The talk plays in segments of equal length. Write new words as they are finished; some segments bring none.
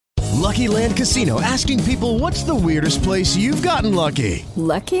Lucky Land Casino, asking people, what's the weirdest place you've gotten lucky?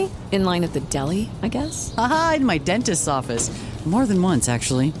 Lucky? In line at the deli, I guess? Aha, in my dentist's office. More than once,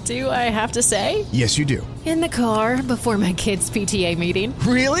 actually. Do I have to say? Yes, you do. In the car before my kids' PTA meeting.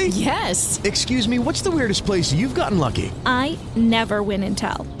 Really? Yes. Excuse me, what's the weirdest place you've gotten lucky? I never win and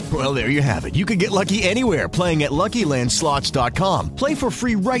tell. Well, there you have it. You can get lucky anywhere, playing at LuckyLandSlots.com. Play for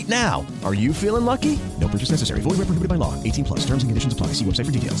free right now. Are you feeling lucky? No purchase necessary. Void where prohibited by law. 18 plus. Terms and conditions apply. See website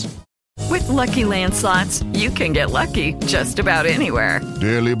for details. With Lucky Land Slots, you can get lucky just about anywhere.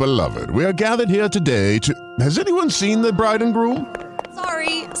 Dearly beloved, we are gathered here today to... Has anyone seen the bride and groom?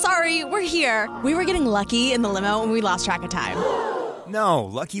 Sorry, we're here. We were getting lucky in the limo and we lost track of time. No,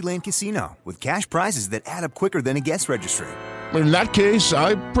 Lucky Land Casino, with cash prizes that add up quicker than a guest registry. In that case,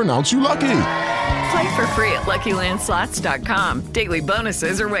 I pronounce you lucky. Play for free at LuckyLandSlots.com. Daily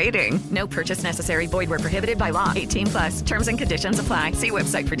bonuses are waiting. No purchase necessary. Void where prohibited by law. 18 plus. Terms and conditions apply. See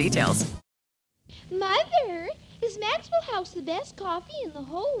website for details. Mother, is Maxwell House the best coffee in the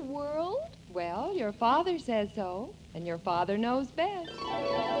whole world? Well, your father says so, and your father knows best.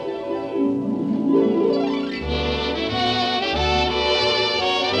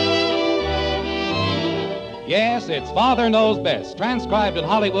 Yes, it's Father Knows Best, transcribed in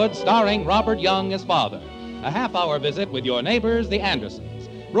Hollywood, starring Robert Young as father. A half-hour visit with your neighbors, the Andersons.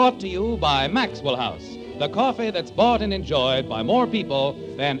 Brought to you by Maxwell House, the coffee that's bought and enjoyed by more people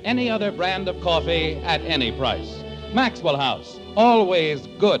than any other brand of coffee at any price. Maxwell House, always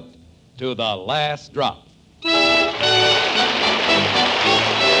good to the last drop.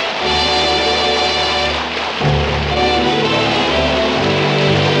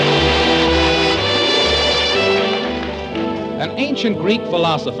 An ancient Greek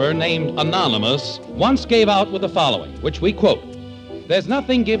philosopher named Anonymous once gave out with the following, which we quote: "There's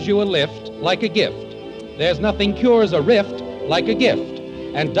nothing gives you a lift like a gift. There's nothing cures a rift like a gift.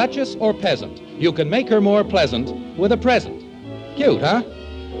 And duchess or peasant, you can make her more pleasant with a present." Cute, huh?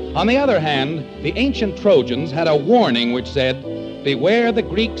 On the other hand, the ancient Trojans had a warning which said, "Beware the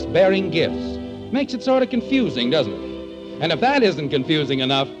Greeks bearing gifts." Makes it sort of confusing, doesn't it? And if that isn't confusing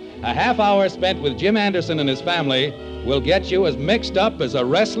enough, a half hour spent with Jim Anderson and his family will get you as mixed up as a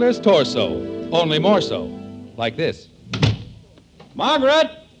wrestler's torso, only more so, like this.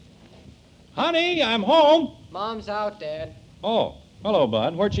 Margaret! Honey, I'm home. Mom's out, Dad. Oh, hello,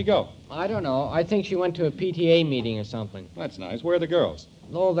 Bud. Where'd she go? I don't know. I think she went to a PTA meeting or something. That's nice. Where are the girls?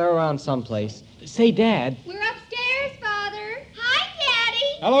 Oh, they're around someplace. Say, Dad. We're upstairs, Father. Hi,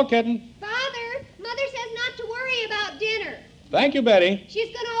 Daddy. Hello, kitten. Father, Mother says not to worry about dinner. Thank you, Betty.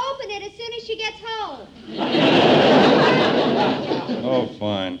 She's going to open it as soon as she gets home. Oh,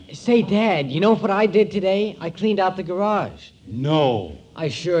 fine. Say, Dad, you know what I did today? I cleaned out the garage. No. I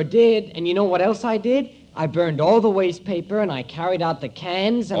sure did. And you know what else I did? I burned all the waste paper and I carried out the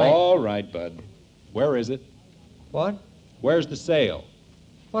cans and All right, Bud. Where is it? What? Where's the sale?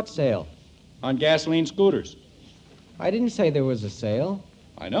 What sale? On gasoline scooters. I didn't say there was a sale.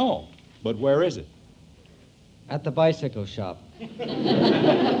 I know, but where is it? At the bicycle shop.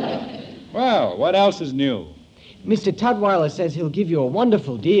 Well, what else is new? Mr. Tudweiler says he'll give you a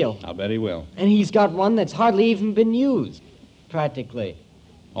wonderful deal. I'll bet he will. And he's got one that's hardly even been used. Practically.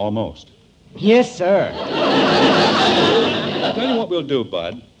 Almost. Yes, sir. I'll tell you what we'll do,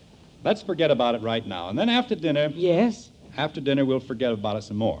 Bud. Let's forget about it right now. And then after dinner... Yes? After dinner, we'll forget about it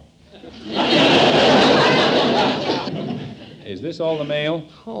some more. Is this all the mail?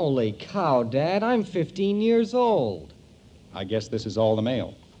 Holy cow, Dad. I'm 15 years old. I guess this is all the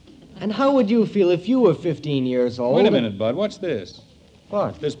mail. And how would you feel if you were 15 years old? Wait a minute, Bud. What's this?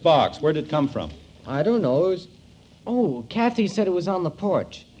 What? This box. Where did it come from? I don't know. It was... Oh, Kathy said it was on the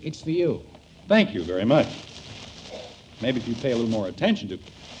porch. It's for you. Thank you very much. Maybe if you pay a little more attention to...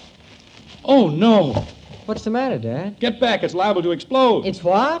 Oh, no. What's the matter, Dad? Get back. It's liable to explode. It's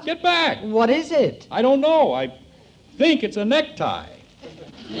what? Get back. What is it? I don't know. I think it's a necktie.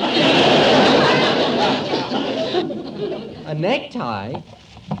 A necktie?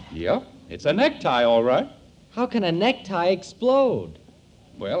 Yep. It's a necktie, all right. How can a necktie explode?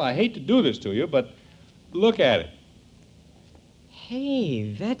 Well, I hate to do this to you, but look at it.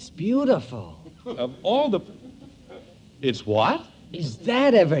 Hey, that's beautiful. Of all the... It's what? Is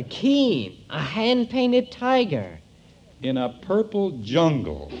that ever keen? A hand-painted tiger. In a purple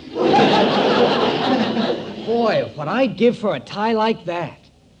jungle. Boy, what I'd give for a tie like that.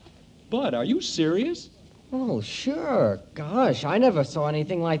 Bud, are you serious? Oh, sure. Gosh, I never saw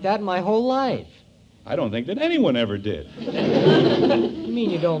anything like that in my whole life. I don't think that anyone ever did. You mean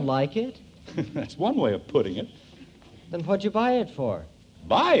you don't like it? That's one way of putting it. Then what'd you buy it for?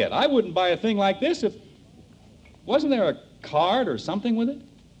 Buy it? I wouldn't buy a thing like this if... Wasn't there a card or something with it?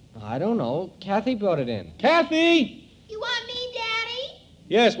 I don't know. Kathy brought it in. Kathy! You want me, Daddy?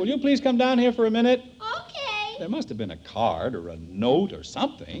 Yes, will you please come down here for a minute? Okay. There must have been a card or a note or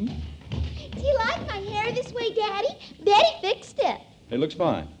something. Do you like my hair this way, Daddy? Betty fixed it. It looks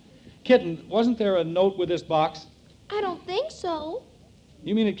fine. Kitten, wasn't there a note with this box? I don't think so.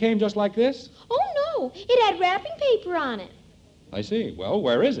 You mean it came just like this? Oh, no. It had wrapping paper on it. I see. Well,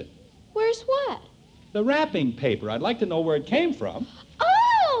 where is it? Where's what? The wrapping paper. I'd like to know where it came from.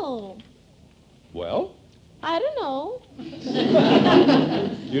 Oh! Well? I don't know.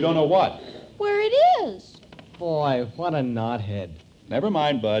 You don't know what? Where it is. Boy, what a knothead. Never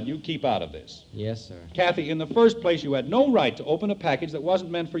mind, Bud. You keep out of this. Yes, sir. Kathy, in the first place, you had no right to open a package that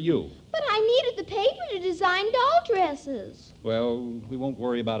wasn't meant for you. But I needed the paper to design doll dresses. Well, we won't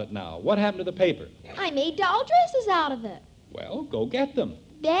worry about it now. What happened to the paper? I made doll dresses out of it. Well, go get them.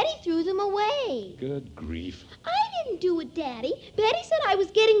 Betty threw them away. Good grief. I didn't do it, Daddy. Betty said I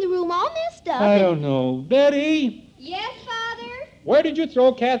was getting the room all messed up. I don't know. Betty, Yes, Father? where did you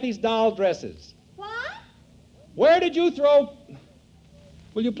throw Kathy's doll dresses? What? Where did you throw...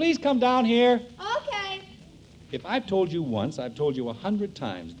 Will you please come down here? Okay. If I've told you once, I've told you 100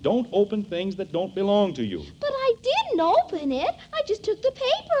 times. Don't open things that don't belong to you. But I didn't open it. I just took the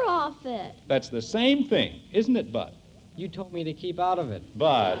paper off it. That's the same thing, isn't it, Bud? You told me to keep out of it.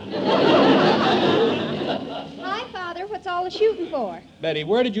 Bud. Hi, Father. What's all the shooting for? Betty,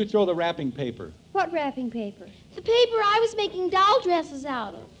 where did you throw the wrapping paper? What wrapping paper? The paper I was making doll dresses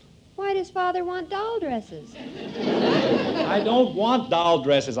out of. Why does Father want doll dresses? I don't want doll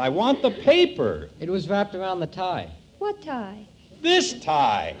dresses. I want the paper. It was wrapped around the tie. What tie? This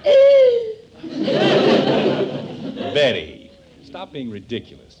tie. Betty, stop being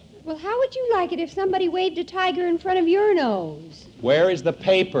ridiculous. Well, how would you like it if somebody waved a tiger in front of your nose? Where is the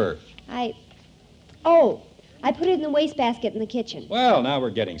paper? I put it in the wastebasket in the kitchen. Well, now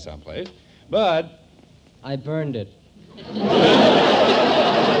we're getting someplace. Bud. I burned it.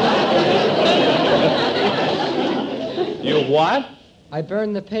 You what? I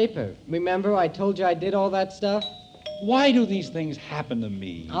burned the paper. Remember, I told you I did all that stuff? Why do these things happen to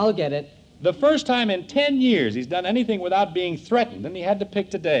me? I'll get it. The first time in 10 years he's done anything without being threatened, and he had to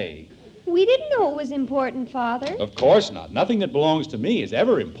pick today. We didn't know it was important, Father. Of course not. Nothing that belongs to me is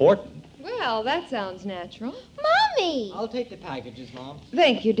ever important. Well, that sounds natural. Mommy! I'll take the packages, Mom.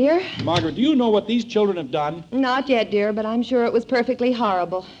 Thank you, dear. Margaret, do you know what these children have done? Not yet, dear, but I'm sure it was perfectly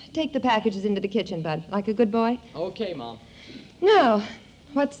horrible. Take the packages into the kitchen, Bud, like a good boy. Okay, Mom. Now,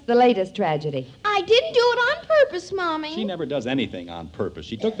 what's the latest tragedy? I didn't do it on purpose, Mommy. She never does anything on purpose.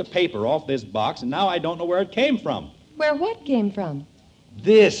 She took the paper off this box, and now I don't know where it came from. Where what came from?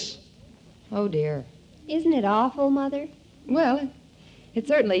 This. Oh, dear. Isn't it awful, Mother? Well, it's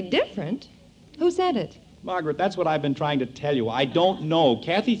certainly different. Who sent it? Margaret, that's what I've been trying to tell you. I don't know.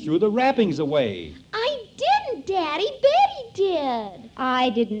 Kathy threw the wrappings away. I didn't, Daddy. Betty did. I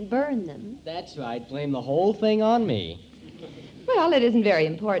didn't burn them. That's right. Blame the whole thing on me. Well, it isn't very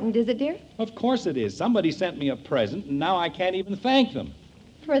important, is it, dear? Of course it is. Somebody sent me a present, and now I can't even thank them.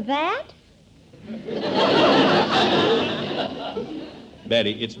 For that?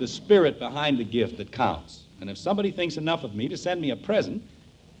 Betty, it's the spirit behind the gift that counts. And if somebody thinks enough of me to send me a present,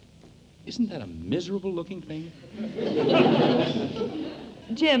 isn't that a miserable-looking thing?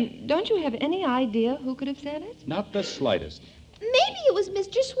 Jim, don't you have any idea who could have sent it? Not the slightest. Maybe it was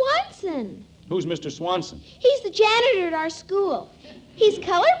Mr. Swanson. Who's Mr. Swanson? He's the janitor at our school. He's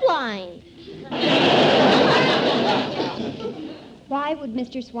colorblind. Why would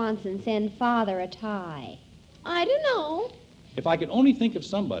Mr. Swanson send Father a tie? I don't know. If I could only think of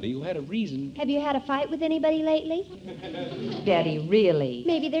somebody who had a reason... Have you had a fight with anybody lately? Betty, really?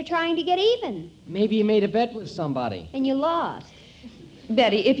 Maybe they're trying to get even. Maybe you made a bet with somebody. And you lost.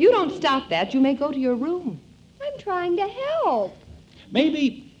 Betty, if you don't stop that, you may go to your room. I'm trying to help.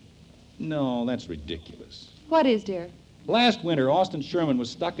 Maybe... No, that's ridiculous. What is, dear? Last winter, Austin Sherman was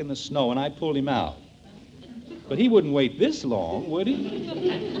stuck in the snow, and I pulled him out. But he wouldn't wait this long, would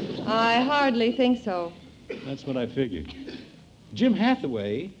he? I hardly think so. That's what I figured. Jim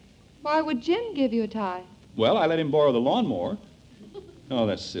Hathaway... Why would Jim give you a tie? Well, I let him borrow the lawnmower. Oh,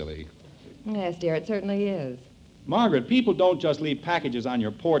 that's silly. Yes, dear, it certainly is. Margaret, people don't just leave packages on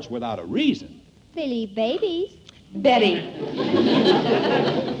your porch without a reason. They leave babies. Betty.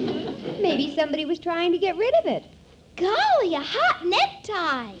 Maybe somebody was trying to get rid of it. Golly, a hot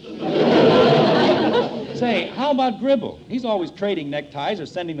necktie. Say, how about Gribble? He's always trading neckties or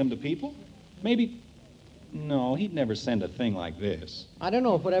sending them to people. Maybe... No, he'd never send a thing like this. I don't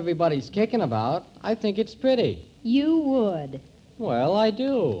know what everybody's kicking about. I think it's pretty. You would. Well, I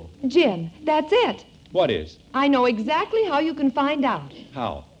do. Jim, that's it. What is? I know exactly how you can find out.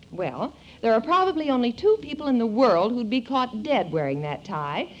 How? Well, there are probably only 2 people in the world who'd be caught dead wearing that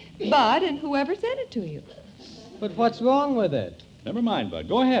tie, Bud and whoever sent it to you. But what's wrong with it? Never mind, Bud.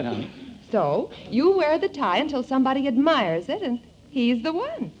 Go ahead, honey. So, you wear the tie until somebody admires it, and he's the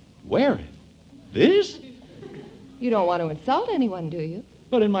one. Wear it? This? You don't want to insult anyone, do you?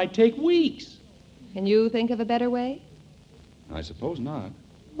 But it might take weeks. Can you think of a better way? I suppose not.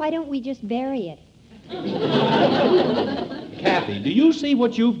 Why don't we just bury it? Kathy, do you see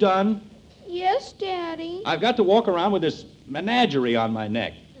what you've done? Yes, Daddy. I've got to walk around with this menagerie on my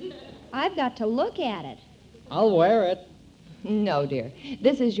neck. I've got to look at it. I'll wear it. No, dear.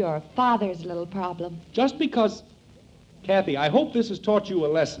 This is your father's little problem. Just because... Kathy, I hope this has taught you a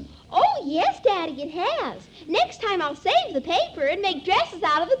lesson. Oh, yes, Daddy, it has. Next time I'll save the paper and make dresses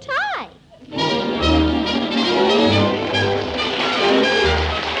out of the tie.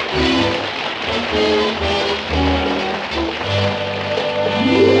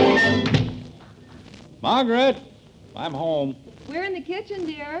 Margaret, I'm home. We're in the kitchen,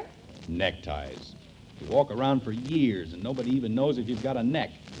 dear. Neckties. You walk around for years and nobody even knows if you've got a neck.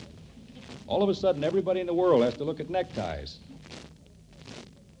 All of a sudden, everybody in the world has to look at neckties.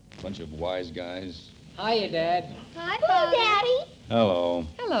 Bunch of wise guys. Hiya, Dad. Hi, Father. Daddy. Hello.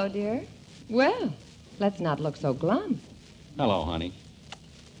 Hello, dear. Well, let's not look so glum. Hello, honey.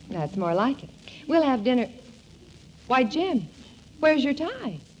 That's more like it. We'll have dinner. Why, Jim, where's your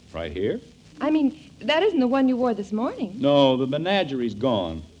tie? Right here? I mean, that isn't the one you wore this morning. No, the menagerie's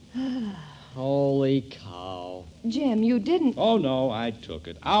gone. Holy cow. Jim, you didn't... Oh, no, I took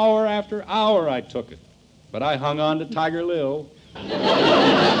it. Hour after hour I took it. But I hung on to Tiger Lil.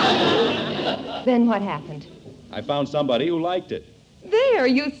 Then what happened? I found somebody who liked it. There,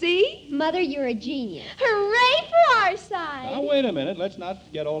 you see? Mother, you're a genius. Hooray for our side. Now, wait a minute. Let's not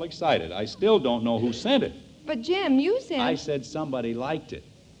get all excited. I still don't know who sent it. But, Jim, you said... I said somebody liked it.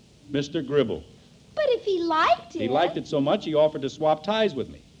 Mr. Gribble. But if he liked it... He liked it so much he offered to swap ties with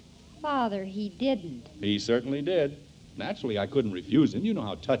me. Father, he didn't. He certainly did. Naturally, I couldn't refuse him. You know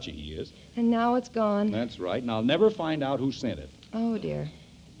how touchy he is. And now it's gone. That's right, and I'll never find out who sent it. Oh, dear.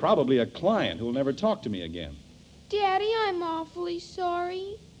 Probably a client who'll never talk to me again. Daddy, I'm awfully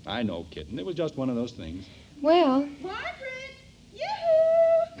sorry. I know, kitten. It was just one of those things. Well... Margaret!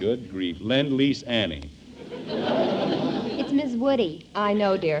 Yoo-hoo! Good grief. Lend-Lease Annie. It's Miss Woody. I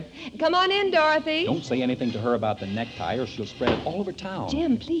know, dear. Come on in, Dorothy. Don't say anything to her about the necktie or she'll spread it all over town.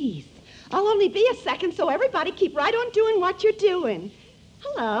 Jim, please. I'll only be a second, so everybody keep right on doing what you're doing.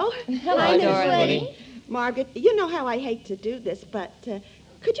 Hello. Hello, Dorothy. Margaret, you know how I hate to do this, but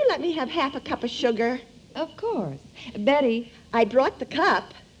could you let me have half a cup of sugar? Of course. Betty. I brought the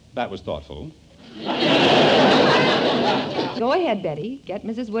cup. That was thoughtful. Go ahead, Betty. Get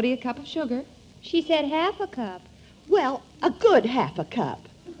Mrs. Woody a cup of sugar. She said half a cup. Well, a good half a cup.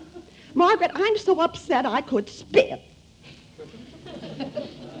 Margaret, I'm so upset I could spit.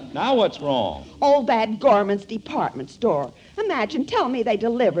 Now what's wrong? Oh, that Gorman's department store. Imagine telling me they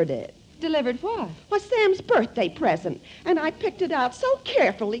delivered it. Delivered what? Was Sam's birthday present, and I picked it out so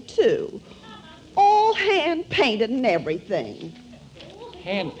carefully, too. All hand-painted and everything.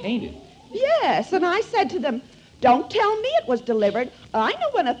 Hand-painted? Yes, and I said to them, don't tell me it was delivered. I know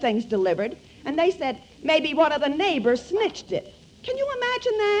when a thing's delivered. And they said, maybe one of the neighbors snitched it. Can you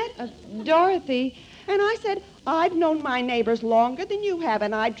imagine that? Dorothy. And I said, I've known my neighbors longer than you have,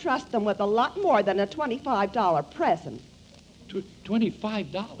 and I'd trust them with a lot more than a $25 present.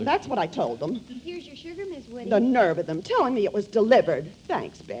 $25? That's what I told them. Here's your sugar, Miss Woody. The nerve of them telling me it was delivered.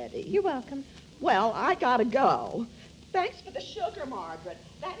 Thanks, Betty. You're welcome. Well, I gotta go. Thanks for the sugar, Margaret.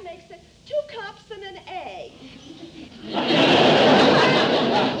 That makes it 2 cups and an egg.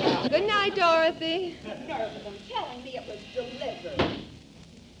 Good night, Dorothy. The nerve of them telling me it was delivered.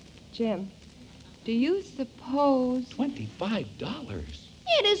 Jim, do you suppose... $25?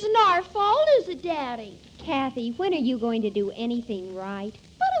 It isn't our fault, is it, Daddy? Kathy, when are you going to do anything right?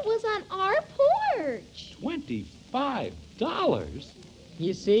 But it was on our porch. $25?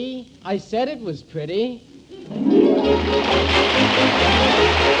 You see, I said it was pretty.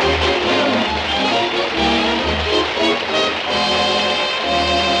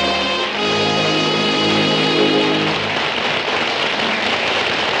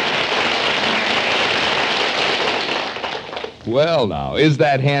 Well, now, is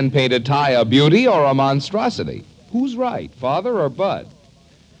that hand-painted tie a beauty or a monstrosity? Who's right, Father or Bud?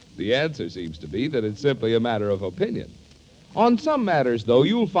 The answer seems to be that it's simply a matter of opinion. On some matters, though,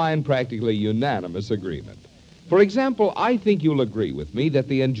 you'll find practically unanimous agreement. For example, I think you'll agree with me that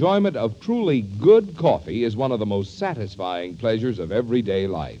the enjoyment of truly good coffee is one of the most satisfying pleasures of everyday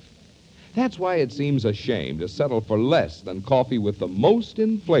life. That's why it seems a shame to settle for less than coffee with the most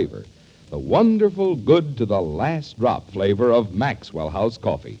in flavor, the wonderful, good to the last drop flavor of Maxwell House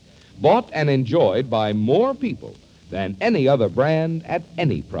coffee, bought and enjoyed by more people than any other brand at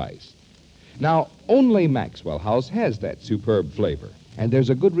any price. Now, only Maxwell House has that superb flavor, and there's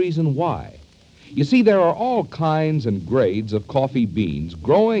a good reason why. You see, there are all kinds and grades of coffee beans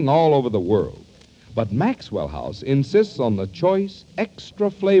growing all over the world. But Maxwell House insists on the choice, extra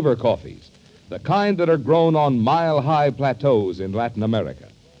flavor coffees, the kind that are grown on mile-high plateaus in Latin America.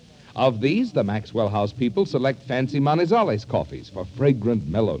 Of these, the Maxwell House people select fancy Manizales coffees for fragrant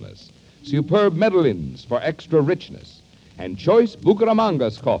mellowness, superb Medellins for extra richness, and choice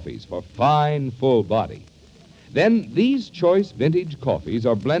Bucaramangas coffees for fine, full body. Then these choice vintage coffees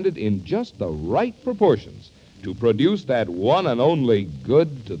are blended in just the right proportions to produce that one and only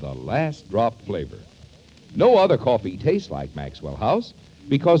good to the last drop flavor. No other coffee tastes like Maxwell House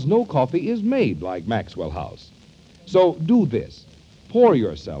because no coffee is made like Maxwell House. So do this. Pour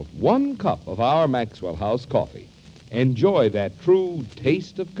yourself 1 cup of our Maxwell House coffee. Enjoy that true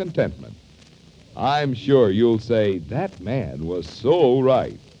taste of contentment. I'm sure you'll say, that man was so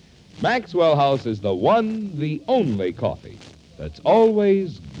right. Maxwell House is the one, the only coffee that's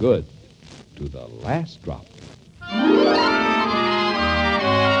always good to the last drop.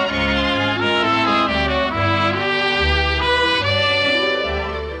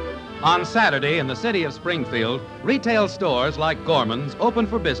 On Saturday in the city of Springfield, retail stores like Gorman's open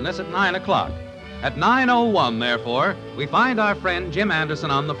for business at 9 o'clock. At 9:01, therefore, we find our friend Jim Anderson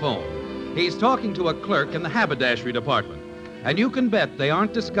on the phone. He's talking to a clerk in the haberdashery department, and you can bet they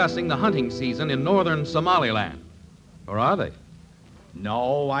aren't discussing the hunting season in northern Somaliland. Or are they?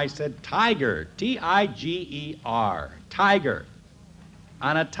 No, I said tiger. Tiger. Tiger.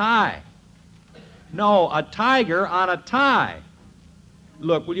 On a tie. No, a tiger on a tie.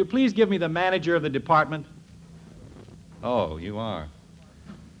 Look, will you please give me the manager of the department? Oh, you are.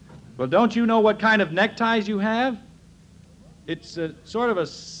 Well, don't you know what kind of neckties you have? It's sort of a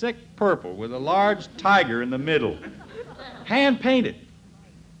sick purple with a large tiger in the middle. Hand-painted.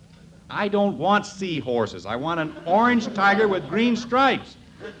 I don't want seahorses. I want an orange tiger with green stripes.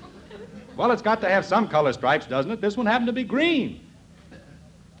 Well, it's got to have some color stripes, doesn't it? This one happened to be green.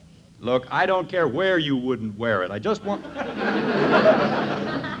 Look, I don't care where you wouldn't wear it. I just want...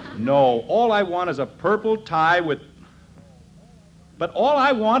 No, all I want is a purple tie with... But all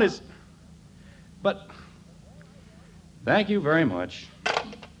I want is... But... Thank you very much.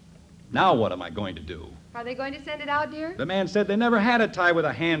 Now what am I going to do? Are they going to send it out, dear? The man said they never had a tie with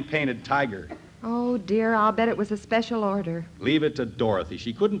a hand-painted tiger. Oh, dear, I'll bet it was a special order. Leave it to Dorothy.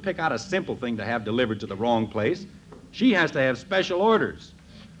 She couldn't pick out a simple thing to have delivered to the wrong place. She has to have special orders.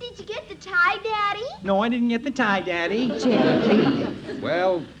 Did you get the tie, Daddy? No, I didn't get the tie, Daddy. Jim, please.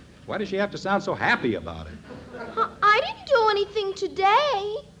 Well, why does she have to sound so happy about it? I didn't do anything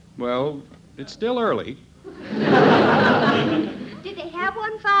today. Well, it's still early. Did they have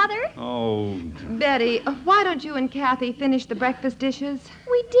one, Father? Oh. Betty, why don't you and Kathy finish the breakfast dishes?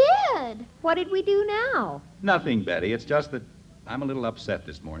 We did. What did we do now? Nothing, Betty. It's just that I'm a little upset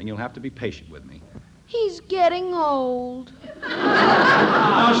this morning. You'll have to be patient with me. He's getting old.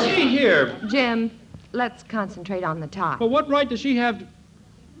 Now, see here. Jim, let's concentrate on the tie. But what right does she have to...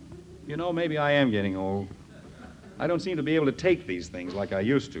 You know, maybe I am getting old. I don't seem to be able to take these things like I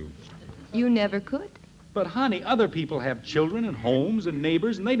used to. You never could. But, honey, other people have children and homes and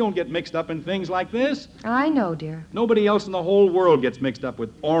neighbors, and they don't get mixed up in things like this. I know, dear. Nobody else in the whole world gets mixed up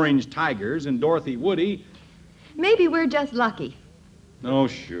with orange tigers and Dorothy Woody. Maybe we're just lucky. Oh,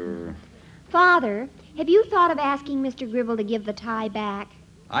 sure. Father, have you thought of asking Mr. Gribble to give the tie back?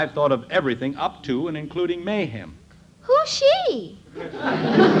 I've thought of everything up to and including mayhem. Who's she?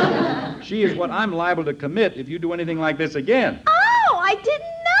 She is what I'm liable to commit if you do anything like this again. Oh, I didn't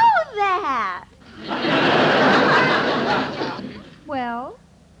know that. Well?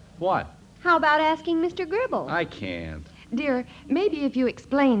 What? How about asking Mr. Gribble? I can't. Dear, maybe if you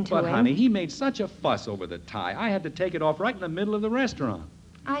explain to him... But, honey, he made such a fuss over the tie. I had to take it off right in the middle of the restaurant.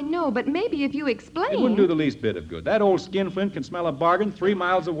 I know, but maybe if you explain... It wouldn't do the least bit of good. That old skinflint can smell a bargain 3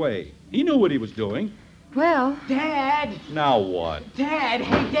 miles away. He knew what he was doing. Well... Dad! Now what? Dad!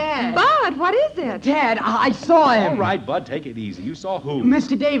 Hey, Dad! Bud, what is it? Dad, I saw him. All right, Bud, take it easy. You saw who?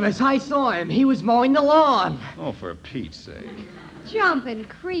 Mr. Davis, I saw him. He was mowing the lawn. Oh, for Pete's sake. Jumping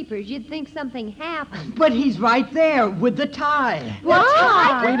creepers. You'd think something happened. But he's right there with the tie.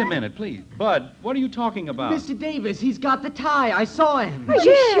 What? Wait a minute, please. Bud, what are you talking about? Mr. Davis, he's got the tie. I saw him. Are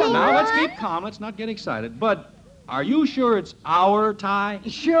you sure? Now, let's keep calm. Let's not get excited. Bud, are you sure it's our tie?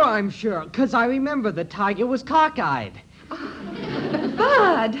 Sure, I'm sure, because I remember the tiger was cockeyed.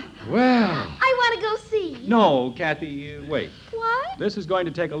 Bud! Well. I want to go see. No, Kathy, wait. What? This is going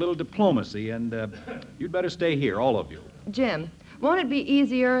to take a little diplomacy, and you'd better stay here, all of you. Jim, won't it be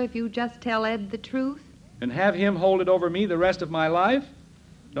easier if you just tell Ed the truth? And have him hold it over me the rest of my life?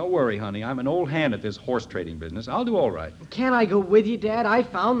 Don't worry, honey. I'm an old hand at this horse trading business. I'll do all right. Can't I go with you, Dad? I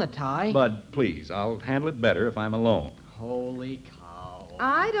found the tie. Bud, please, I'll handle it better if I'm alone. Holy cow.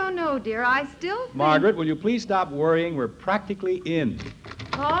 I don't know, dear. I still think... Margaret, will you please stop worrying? We're practically in.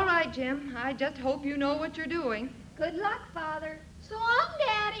 All right, Jim. I just hope you know what you're doing. Good luck, Father. So long,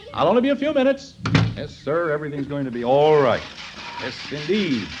 Daddy. I'll only be a few minutes. Yes, sir. Everything's going to be all right. Yes,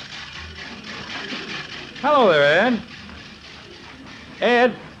 indeed. Hello there, Ed.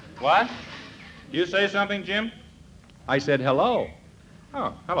 Ed. What? You say something, Jim? I said hello.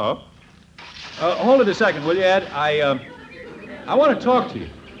 Oh, hello. Hold it a second, will you, Ed? I want to talk to you.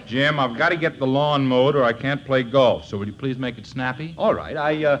 Jim, I've got to get the lawn mowed or I can't play golf, so will you please make it snappy? All right.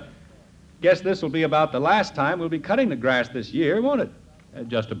 I guess this will be about the last time we'll be cutting the grass this year, won't it?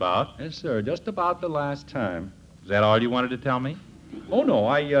 Just about. Yes, sir. Just about the last time. Is that all you wanted to tell me? Oh,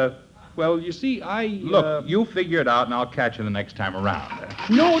 no. Well, you see, Look, you figure it out and I'll catch you the next time around.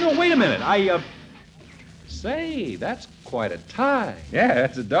 No, wait a minute. Say, that's quite a tie. Yeah,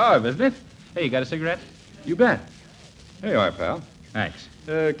 that's a dog, isn't it? Hey, you got a cigarette? You bet. Here you are, pal. Thanks.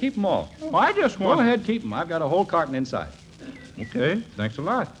 Keep them all. Oh, I just want... Go ahead, keep them. I've got a whole carton inside. Okay, thanks a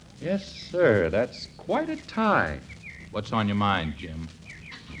lot. Yes, sir. That's quite a tie. What's on your mind, Jim?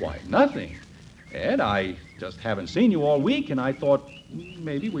 Why, nothing. Ed, I just haven't seen you all week, and I thought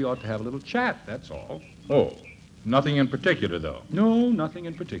maybe we ought to have a little chat, that's all. Oh, nothing in particular, though? No, nothing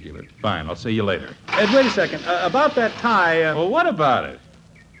in particular. Fine, I'll see you later. Ed, wait a second. About that tie... Well, what about it?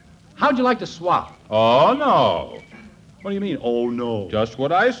 How'd you like to swap? Oh, no. What do you mean, oh, no? Just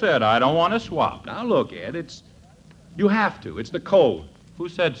what I said. I don't want to swap. Now, look, Ed, you have to. It's the code. Who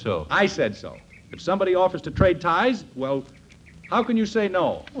said so? I said so. If somebody offers to trade ties, well, how can you say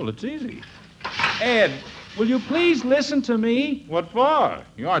no? Well, it's easy. Ed, will you please listen to me? What for?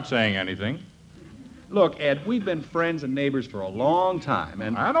 You aren't saying anything. Look, Ed, we've been friends and neighbors for a long time,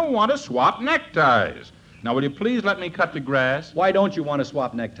 and... I don't want to swap neckties. Now, will you please let me cut the grass? Why don't you want to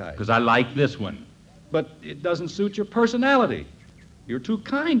swap neckties? Because I like this one. But it doesn't suit your personality. You're too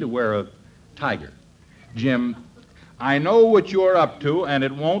kind to wear a tiger. Jim, I know what you're up to, and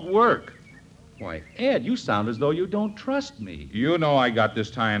it won't work. Why, Ed, you sound as though you don't trust me. You know I got this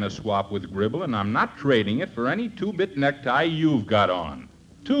tie in a swap with Gribble, and I'm not trading it for any two-bit necktie you've got on.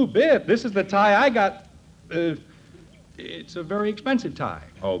 Two-bit? This is the tie I got. It's a very expensive tie.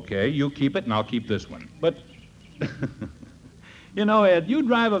 Okay, you keep it, and I'll keep this one. But, you know, Ed, you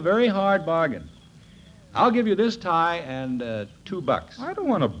drive a very hard bargain. I'll give you this tie and $2. I don't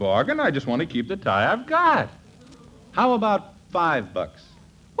want a bargain. I just want to keep the tie I've got. How about $5?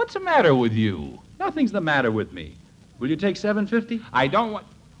 What's the matter with you? Nothing's the matter with me. Will you take $7.50? I don't want...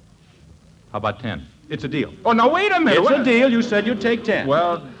 How about 10? It's a deal. Oh, now, wait a minute. It's a deal. You said you'd take 10.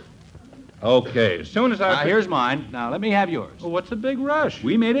 Well, okay. As soon as I... Now, here's mine. Now, let me have yours. Well, what's the big rush?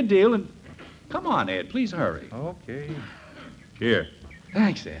 We made a deal, and... Come on, Ed. Please hurry. Okay. Here.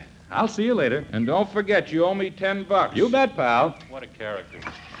 Thanks, Ed. I'll see you later. And don't forget, you owe me $10. You bet, pal. What a character.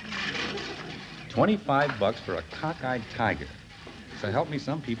 $25 for a cockeyed tiger. So help me,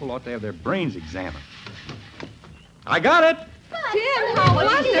 some people ought to have their brains examined. I got it! Jim, how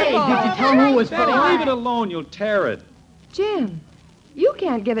wonderful! Did you tell me who was Betty, for? leave it alone. You'll tear it. Jim, you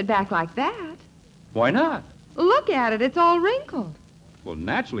can't give it back like that. Why not? Look at it. It's all wrinkled. Well,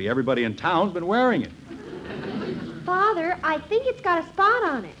 naturally, everybody in town's been wearing it. Father, I think it's got a spot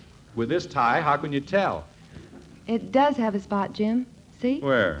on it. With this tie, how can you tell? It does have a spot, Jim. See?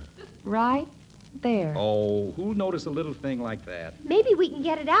 Where? Right there. Oh, who'll notice a little thing like that? Maybe we can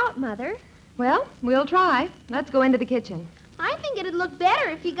get it out, Mother. Well, we'll try. Let's go into the kitchen. I think it'd look better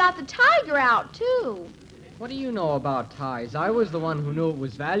if you got the tiger out, too. What do you know about ties? I was the one who knew it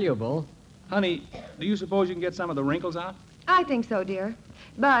was valuable. Honey, do you suppose you can get some of the wrinkles out? I think so, dear.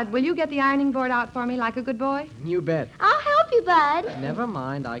 Bud, will you get the ironing board out for me like a good boy? You bet. I'll help you, Bud. Never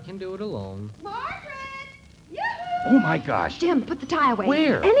mind. I can do it alone. Margaret! Oh, my gosh. Jim, put the tie away.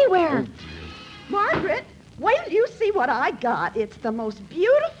 Where? Anywhere. Margaret, wait till you see what I got. It's the most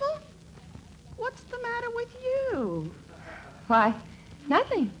beautiful... What's the matter with you? Why,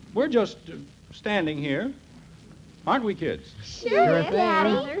 nothing. We're just standing here. Aren't we, kids? Sure is,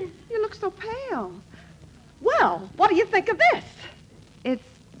 Daddy. You look so pale. Well, what do you think of this? It's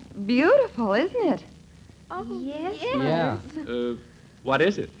beautiful, isn't it? Oh, Yes, Yeah. What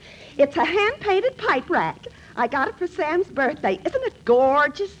is it? It's a hand-painted pipe rack. I got it for Sam's birthday. Isn't it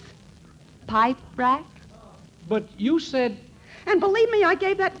gorgeous? Pipe rack? But you said... And believe me, I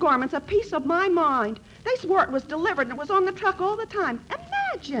gave that Gorman's a piece of my mind. They swore it was delivered and it was on the truck all the time.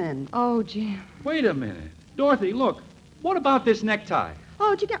 Imagine. Oh, Jim. Wait a minute. Dorothy, look. What about this necktie?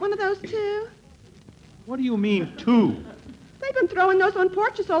 Oh, did you get one of those, too? What do you mean, two? They've been throwing those on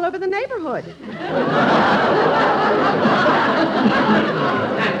porches all over the neighborhood.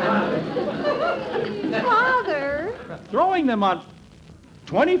 Father. Throwing them on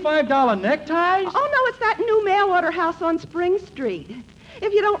 $25 neckties? Oh, no, it's that new mail order house on Spring Street.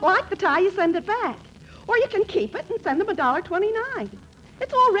 If you don't like the tie, you send it back. Or you can keep it and send them $1.29.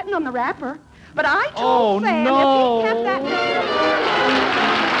 It's all written on the wrapper. But I told Sam no. if he kept that...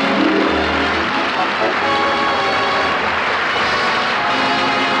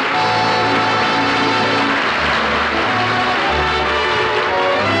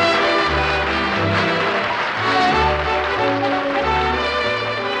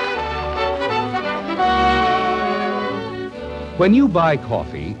 When you buy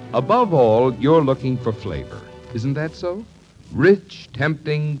coffee, above all, you're looking for flavor. Isn't that so? Rich,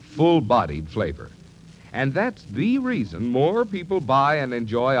 tempting, full-bodied flavor. And that's the reason more people buy and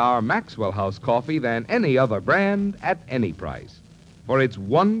enjoy our Maxwell House coffee than any other brand at any price. For it's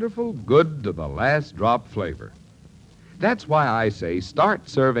wonderful, good to the last drop flavor. That's why I say start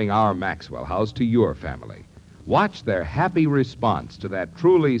serving our Maxwell House to your family. Watch their happy response to that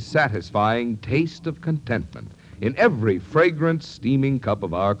truly satisfying taste of contentment in every fragrant, steaming cup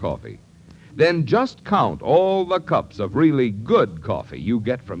of our coffee. Then just count all the cups of really good coffee you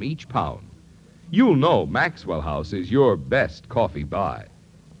get from each pound. You'll know Maxwell House is your best coffee buy.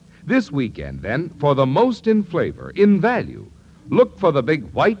 This weekend, then, for the most in flavor, in value, look for the big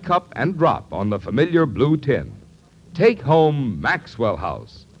white cup and drop on the familiar blue tin. Take home Maxwell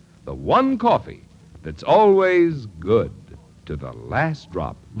House, the one coffee that's always good to the last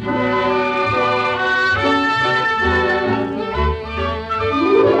drop.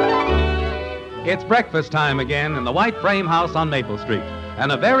 It's breakfast time again in the White Frame House on Maple Street.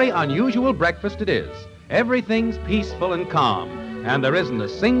 And a very unusual breakfast it is. Everything's peaceful and calm, and there isn't a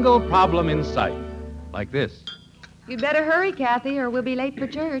single problem in sight. Like this. You'd better hurry, Kathy, or we'll be late for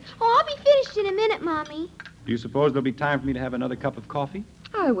church. Oh, I'll be finished in a minute, Mommy. Do you suppose there'll be time for me to have another cup of coffee?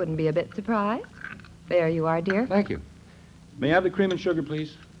 I wouldn't be a bit surprised. There you are, dear. Thank you. May I have the cream and sugar,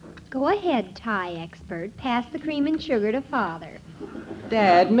 please? Go ahead, tie expert. Pass the cream and sugar to Father.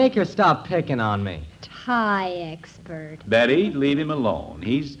 Dad, make her stop picking on me. Tie expert. Betty, leave him alone.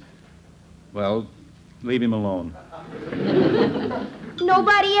 Well, leave him alone.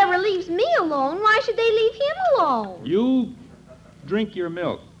 Nobody ever leaves me alone. Why should they leave him alone? You drink your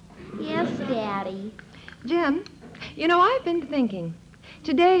milk. Yes, Daddy. Jim, you know, I've been thinking.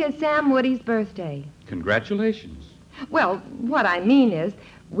 Today is Sam Woody's birthday. Congratulations. Well, what I mean is,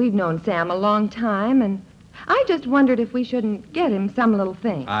 we've known Sam a long time, and I just wondered if we shouldn't get him some little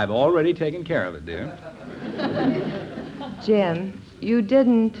thing. I've already taken care of it, dear. Jim, you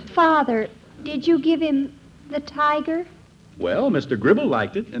didn't... Father, did you give him the tiger? Well, Mr. Gribble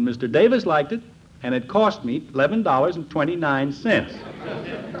liked it, and Mr. Davis liked it, and it cost me $11.29.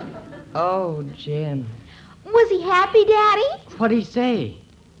 Oh, Jim. Was he happy, Daddy? What'd he say?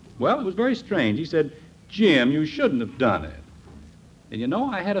 Well, it was very strange. He said, Jim, you shouldn't have done it. And you know,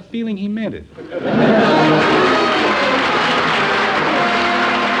 I had a feeling he meant it.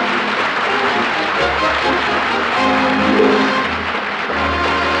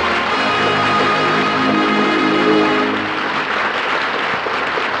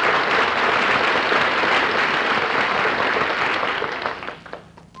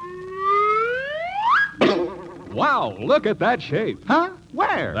 Wow, look at that shape. Huh?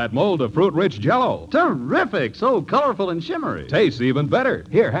 Where? That mold of fruit-rich Jell-O. Terrific. So colorful and shimmery. Tastes even better.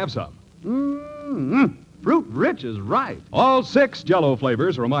 Here, have some. Mm-hmm. Fruit-rich is right. All 6 Jell-O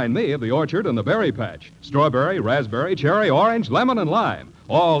flavors remind me of the orchard and the berry patch. Strawberry, raspberry, cherry, orange, lemon, and lime.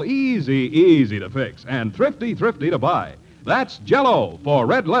 All easy to fix and thrifty to buy. That's Jell-O for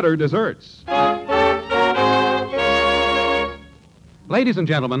red-letter desserts. Ladies and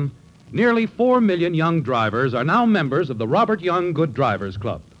gentlemen, nearly 4 million young drivers are now members of the Robert Young Good Drivers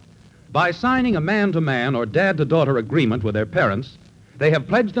Club. By signing a man-to-man or dad-to-daughter agreement with their parents, they have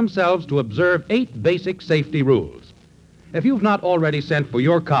pledged themselves to observe 8 basic safety rules. If you've not already sent for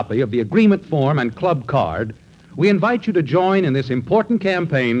your copy of the agreement form and club card, we invite you to join in this important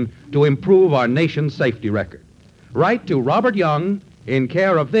campaign to improve our nation's safety record. Write to Robert Young in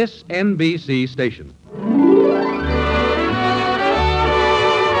care of this NBC station.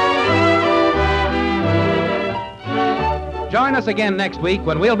 Join Join us again next week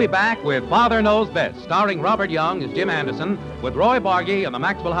when we'll be back with Father Knows Best, starring Robert Young as Jim Anderson, with Roy Bargy and the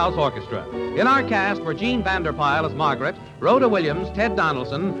Maxwell House Orchestra. In our cast were Jean Vanderpyle as Margaret, Rhoda Williams, Ted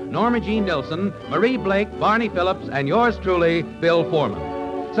Donaldson, Norma Jean Nilsson, Marie Blake, Barney Phillips, and yours truly, Bill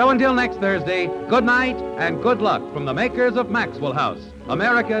Foreman. So until next Thursday, good night and good luck from the makers of Maxwell House,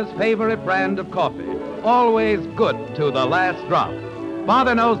 America's favorite brand of coffee. Always good to the last drop.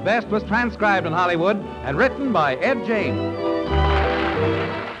 Father Knows Best was transcribed in Hollywood and written by Ed James.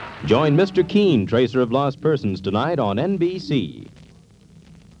 Join Mr. Keene, Tracer of Lost Persons, tonight on NBC.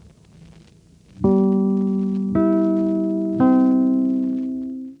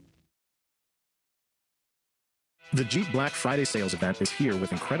 The Jeep Black Friday sales event is here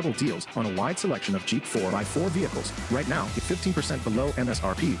with incredible deals on a wide selection of Jeep 4x4 vehicles. Right now, get 15% below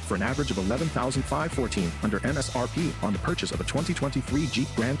MSRP for an average of $11,514 under MSRP on the purchase of a 2023 Jeep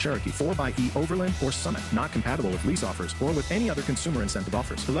Grand Cherokee 4xe Overland or Summit. Not compatible with lease offers or with any other consumer incentive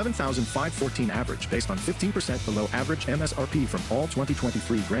offers. $11,514 average based on 15% below average MSRP from all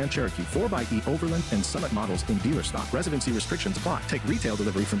 2023 Grand Cherokee 4xe Overland and Summit models in dealer stock. Residency restrictions apply. Take retail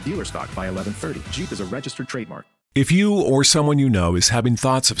delivery from dealer stock by 11/30. Jeep is a registered trademark. If you or someone you know is having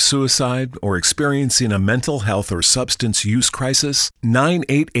thoughts of suicide or experiencing a mental health or substance use crisis,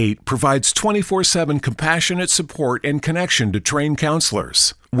 988 provides 24/7 compassionate support and connection to trained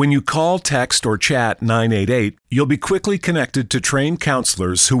counselors. When you call, text, or chat 988, you'll be quickly connected to trained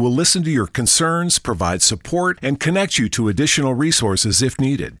counselors who will listen to your concerns, provide support, and connect you to additional resources if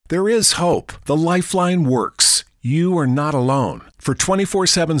needed. There is hope. The Lifeline works. You are not alone. For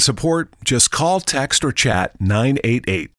 24/7 support, just call, text, or chat 988.